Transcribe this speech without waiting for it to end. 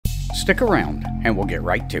Stick around and we'll get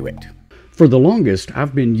right to it. For the longest,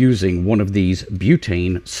 I've been using one of these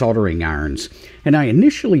butane soldering irons, and I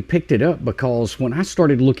initially picked it up because when I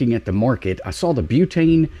started looking at the market, I saw the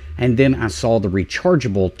butane and then I saw the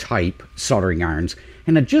rechargeable type soldering irons,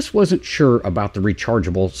 and I just wasn't sure about the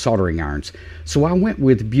rechargeable soldering irons, so I went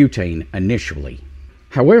with butane initially.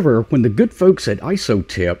 However, when the good folks at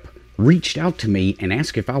IsoTip reached out to me and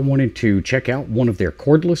asked if I wanted to check out one of their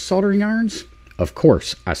cordless soldering irons, of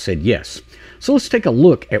course I said yes. So let's take a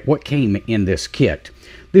look at what came in this kit.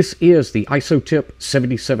 This is the IsoTip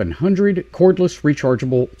 7700 cordless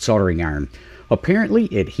rechargeable soldering iron. Apparently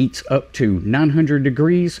it heats up to 900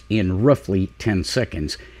 degrees in roughly 10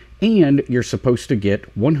 seconds. And you're supposed to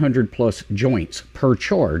get 100 plus joints per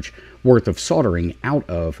charge worth of soldering out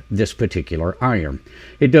of this particular iron.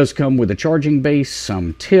 It does come with a charging base,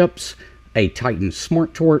 some tips, a Titan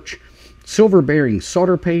Smart Torch, silver bearing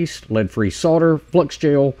solder paste, lead-free solder, flux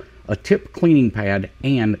gel, a tip cleaning pad,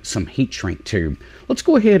 and some heat shrink tube. Let's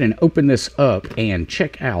go ahead and open this up and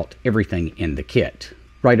check out everything in the kit.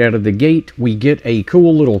 Right out of the gate, we get a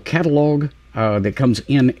cool little catalog that comes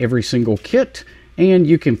in every single kit, and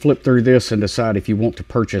you can flip through this and decide if you want to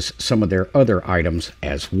purchase some of their other items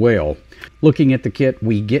as well. Looking at the kit,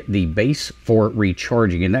 we get the base for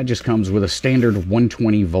recharging, and that just comes with a standard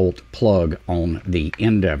 120 volt plug on the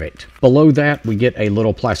end of it. Below that, we get a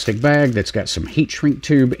little plastic bag that's got some heat shrink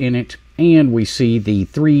tube in it, and we see the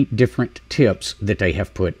 3 different tips that they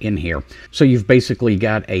have put in here. So you've basically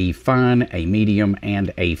got a fine, a medium,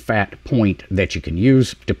 and a fat point that you can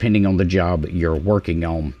use depending on the job you're working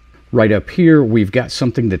on. Right up here, we've got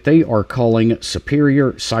something that they are calling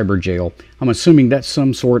Superior Cyber Gel. I'm assuming that's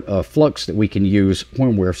some sort of flux that we can use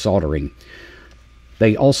when we're soldering.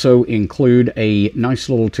 They also include a nice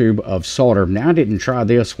little tube of solder. Now, I didn't try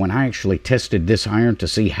this when I actually tested this iron to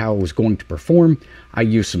see how it was going to perform. I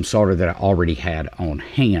used some solder that I already had on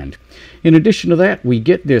hand. In addition to that, we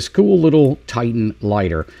get this cool little Titan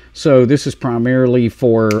lighter. So this is primarily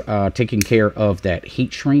for taking care of that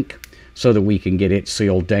heat shrink, so that we can get it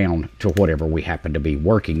sealed down to whatever we happen to be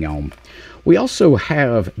working on. We also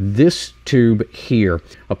have this tube here.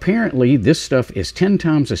 Apparently this stuff is 10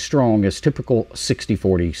 times as strong as typical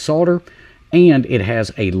 6040 solder, and it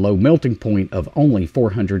has a low melting point of only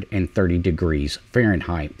 430 degrees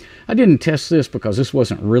Fahrenheit. I didn't test this because this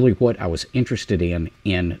wasn't really what I was interested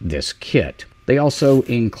in this kit. They also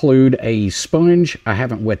include a sponge. I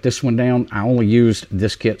haven't wet this one down. I only used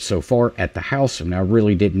this kit so far at the house, and I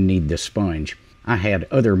really didn't need this sponge. I had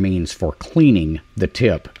other means for cleaning the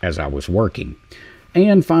tip as I was working.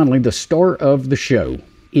 And finally, the star of the show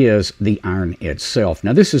is the iron itself.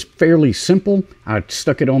 Now, this is fairly simple. I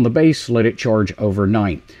stuck it on the base, let it charge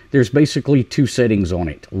overnight. There's basically 2 settings on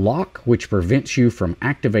it. Lock, which prevents you from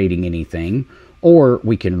activating anything, or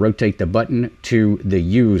we can rotate the button to the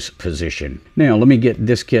use position. Now, let me get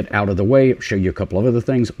this kit out of the way, show you a couple of other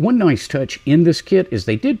things. One nice touch in this kit is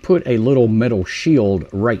they did put a little metal shield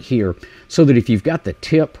right here, so that if you've got the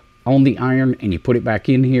tip on the iron and you put it back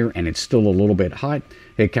in here and it's still a little bit hot,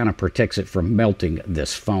 it kind of protects it from melting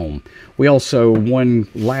this foam. We also, one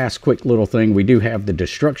last quick little thing, we do have the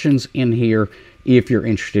instructions in here if you're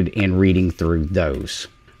interested in reading through those.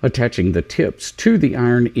 Attaching the tips to the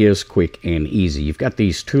iron is quick and easy. You've got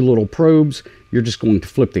these 2 little probes. You're just going to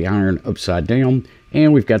flip the iron upside down,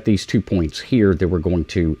 and we've got these 2 points here that we're going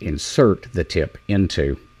to insert the tip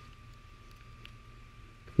into.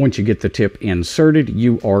 Once you get the tip inserted,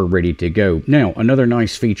 you are ready to go. Now, another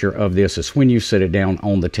nice feature of this is when you set it down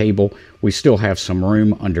on the table, we still have some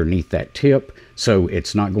room underneath that tip, so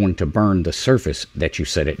it's not going to burn the surface that you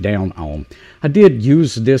set it down on. I did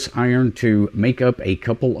use this iron to make up a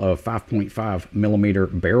couple of 5.5 millimeter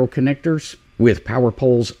barrel connectors with power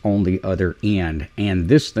poles on the other end, and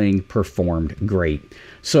this thing performed great.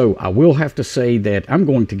 So I will have to say that I'm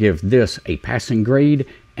going to give this a passing grade,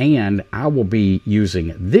 and I will be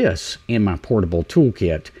using this in my portable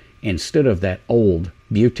toolkit instead of that old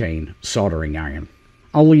butane soldering iron.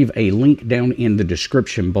 I'll leave a link down in the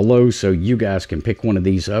description below so you guys can pick one of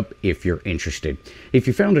these up if you're interested. If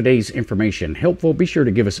you found today's information helpful, be sure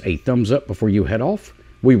to give us a thumbs up before you head off.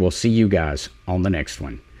 We will see you guys on the next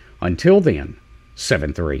one. Until then,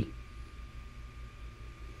 7-3.